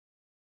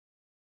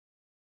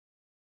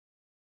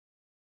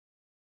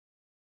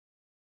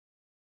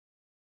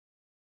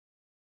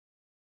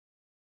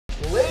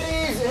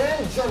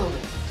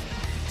gentlemen,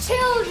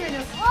 children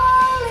of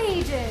all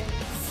ages,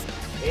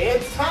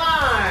 it's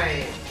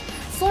time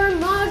for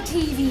Mog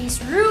TV's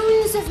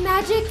Runes of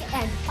Magic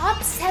and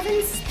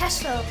Op7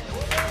 Special.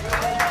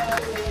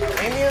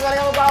 Hindi na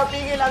talaga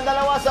mapapigil ang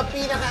dalawa sa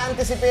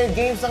pinaka-anticipated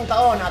games ng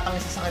taon at ang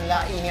isa sa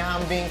kanila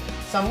inihambing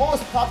sa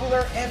most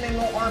popular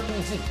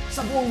MMORPG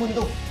sa buong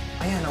mundo.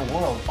 Ayan ang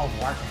World of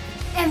Warcraft.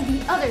 And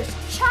the others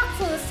chock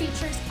full of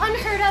features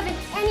unheard of in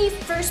any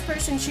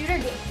first-person shooter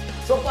game.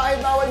 So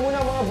pakibawal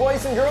muna mga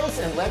boys and girls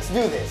and let's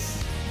do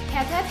this.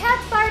 Hep,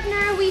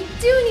 partner, we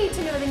do need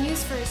to know the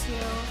news first, you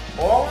know.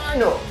 Oo nga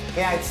no,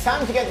 kaya it's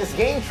time to get this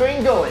game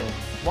train going.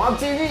 Mog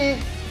TV,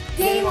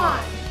 Game on!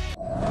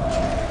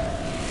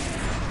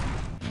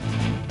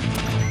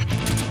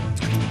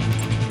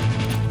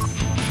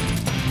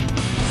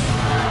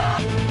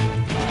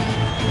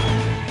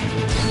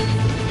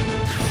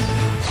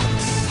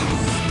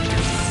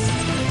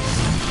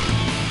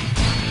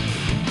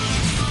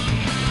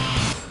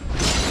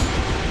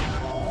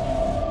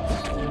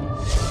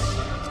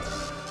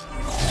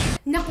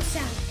 Naku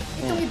Sam,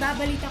 itong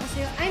ibabalita ko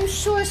sa'yo, I'm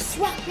sure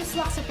swak na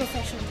swak sa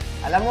professional.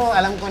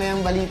 Alam ko na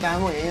yung balita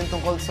mo. Yan yung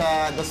tungkol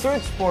sa The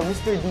Search for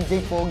Mr.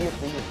 DJ Pogi of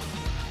the Year.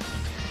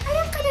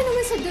 Alam ka na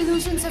naman sa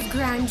delusions of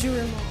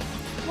grandeur mo.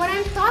 What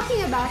I'm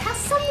talking about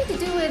has something to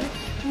do with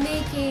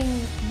making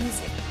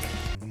music.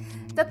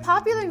 The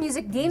popular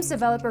music games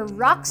developer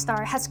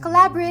Rockstar has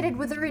collaborated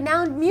with the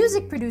renowned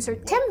music producer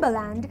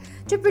Timbaland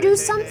to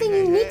produce something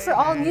unique for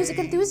all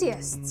music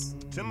enthusiasts.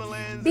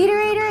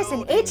 Beaterator is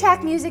an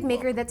 8-track music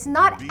maker that's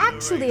not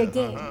actually a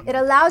game. It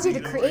allows you to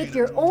create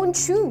your own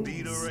tunes.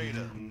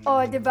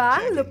 Oh,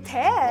 diba?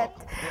 Lupet!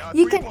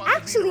 You can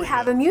actually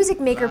have a music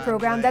maker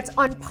program that's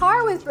on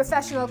par with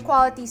professional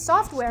quality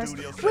softwares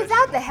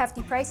without the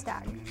hefty price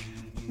tag.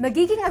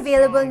 Magiging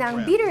available na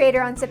ang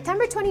Beaterator on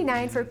September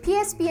 29 for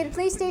PSP and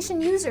PlayStation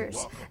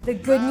users. The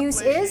good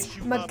news is,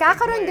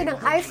 magkakaroon din ng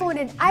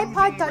iPhone and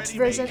iPod Touch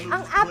version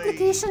ang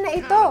application na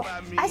ito.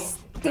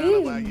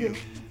 Astig!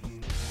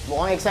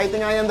 Mukhang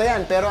exciting nga yan,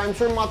 Dayan, pero I'm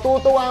sure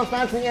matutuwa ang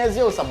fans ni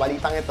Ezio sa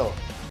balitang ito.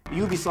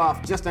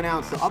 Ubisoft just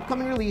announced the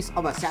upcoming release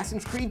of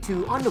Assassin's Creed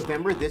 2 on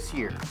November this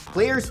year.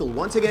 Players will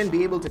once again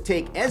be able to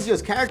take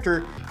Ezio's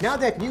character now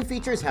that new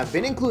features have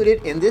been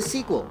included in this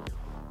sequel.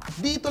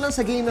 Dito lang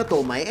sa game na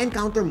to, may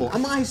encounter mo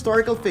ang mga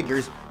historical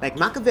figures like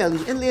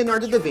Machiavelli and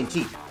Leonardo da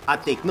Vinci.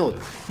 At take note,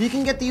 you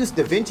can get to use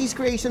Da Vinci's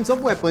creations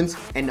of weapons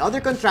and other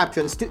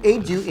contraptions to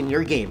aid you in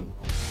your game.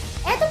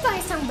 Eto pa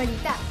isang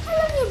balita.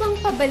 Alam niyo bang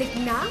pabalik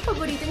na ang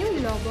paborito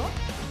niyong logo?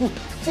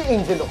 Si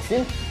Angel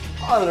Oxin?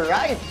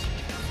 Alright!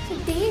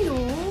 Hindi,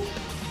 no?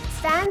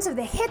 Fans of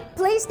the hit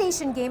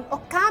PlayStation game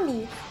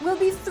Okami will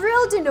be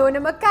thrilled to know na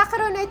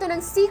magkakaroon na ito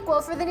ng sequel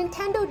for the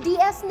Nintendo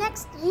DS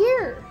next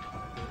year.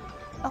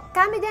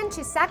 Okami Den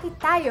Chisaki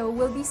Tayo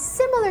will be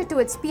similar to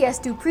its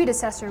PS2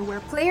 predecessor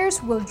where players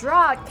will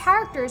draw out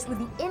characters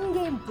with the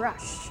in-game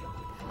brush.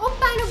 O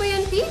paano ba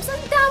yan, peeps?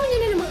 Ang dami nyo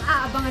na namang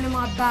aabangan ng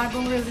mga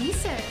bagong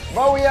releases.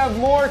 But we have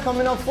more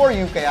coming up for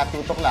you, kaya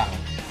tutok lang.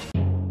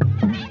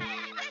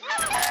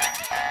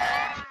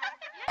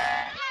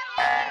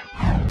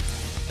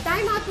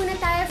 Time out muna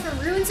tayo from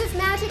Runes of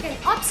Magic and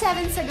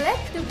Op7 saglit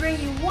to bring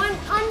you one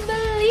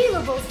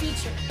unbelievable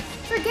feature.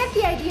 Forget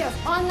the idea of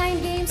online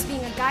games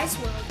being a guy's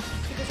world,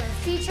 because our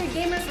featured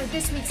gamer for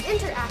this week's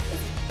Interact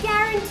is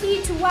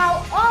guaranteed to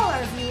wow all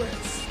our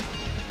viewers.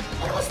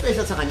 Ano ka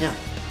special sa kanya?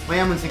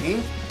 Mayaman sa game?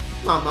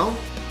 Mamaw?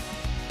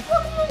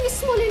 Huwag mong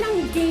ismulin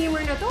ang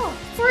gamer na to.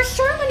 For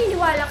sure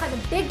maniniwala ka na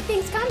big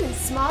things come in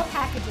small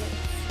packages.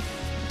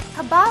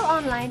 Cabal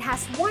Online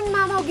has one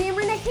mamaw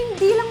gamer na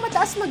hindi lang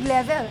mataas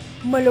mag-level.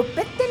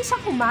 Malupit din siya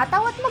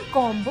kumataw at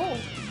mag-combo.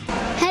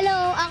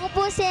 Hello, ako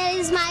po si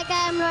Elise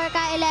Maika M.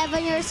 Lorca,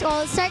 11 years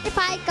old,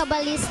 certified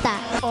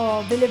kabalista. Oh,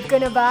 believe ka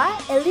na ba?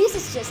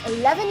 Elise is just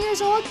 11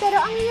 years old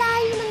pero ang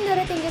layo ng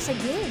narating niya sa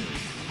game.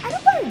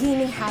 Ano ba ang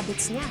gaming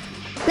habits niya?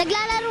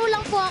 Naglalaro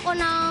lang po ako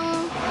ng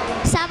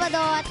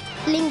Sabado at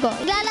Linggo.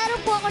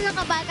 Naglalaro po ako ng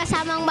Cabal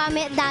kasama ang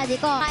mami at daddy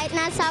ko kahit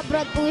nasa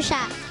abroad po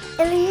siya.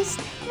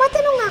 Elise,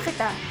 matanong nga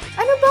kita,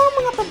 ano ba ang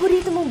mga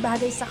paborito mong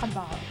bagay sa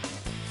Cabal?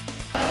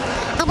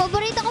 Ang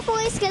paborito ko po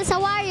skill sa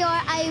Warrior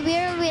ay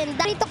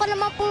Whirlwind. Paborito ko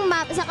naman pong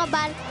map sa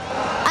Cabal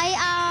ay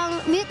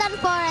ang Mutant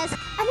Forest.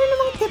 Ano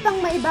namang tip ang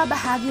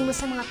maibabahagi mo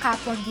sa mga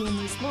kapwa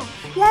gamers mo?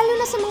 Lalo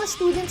na sa mga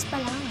students pa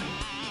lang.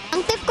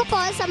 Ang tip ko po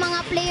sa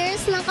mga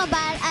players ng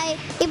Cabal ay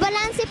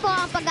ibalanse po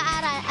ang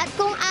pag-aaral. At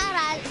kung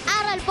aral,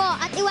 aral po.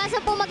 At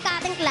iwasan po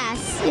magkating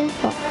class. Yun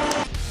po.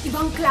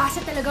 Ibang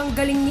klase talagang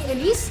galing ni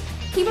Elise.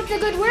 Keep up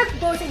the good work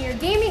both in your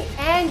gaming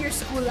and your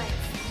school life.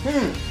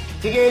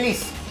 Sige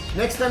Elise,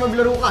 next time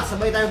maglaro ka,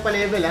 sabay tayong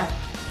pa-level ha.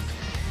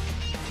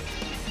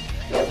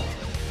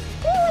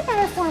 Hindi mo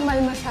tayo formal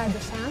masyado,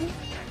 Sam.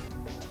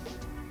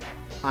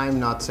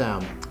 I'm not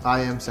Sam. I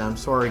am Sam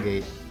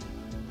Sorrigate.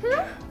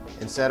 Huh?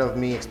 Instead of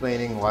me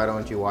explaining, why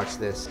don't you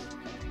watch this?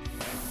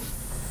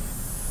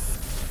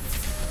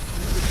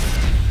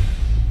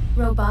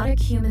 Robotic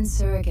human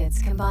surrogates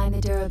combine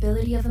the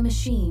durability of a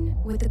machine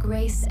with the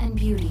grace and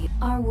beauty.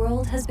 Our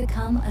world has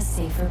become a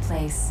safer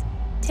place.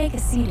 Take a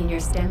seat in your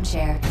STEM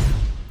chair,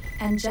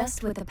 and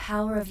just with the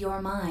power of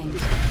your mind,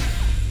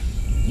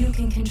 you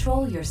can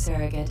control your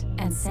surrogate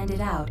and send it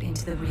out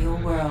into the real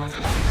world.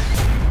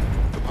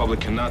 The public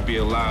cannot be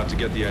allowed to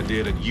get the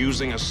idea that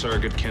using a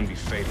surrogate can be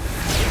fatal.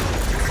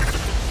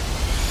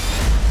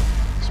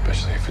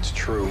 Especially if it's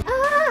true.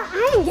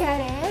 I get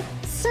it.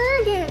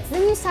 Surrogates, the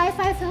new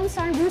sci-fi film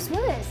starring Bruce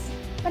Willis.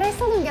 But I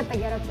still don't get the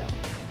getup though.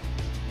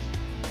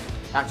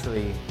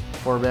 Actually,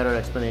 for a better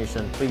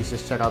explanation, please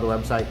just check out the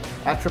website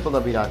at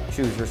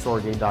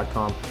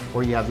www.chooseyoursurrogate.com,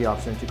 where you have the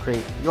option to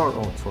create your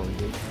own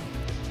surrogate.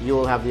 You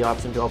will have the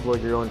option to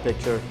upload your own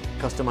picture,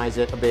 customize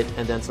it a bit,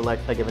 and then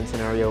select a given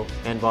scenario,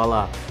 and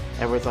voila!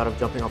 Ever thought of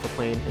jumping off a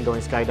plane and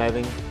going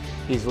skydiving?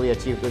 Easily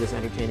achieved with this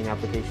entertaining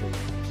application.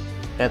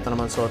 Eto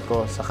naman suot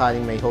ko,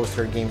 sakaling may host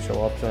or game show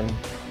option.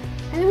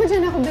 Alam mo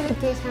dyan ako bilib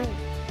kay Sam.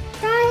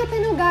 Kahit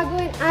ano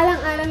gagawin,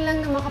 alang-alang lang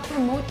na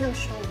makapromote ng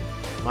show.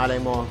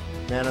 Malay mo,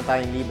 meron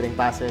tayong libreng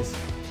passes.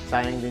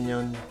 Sayang din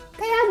yun.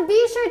 Kaya be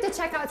sure to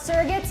check out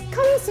Surrogates,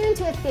 coming soon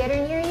to a theater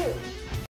near you.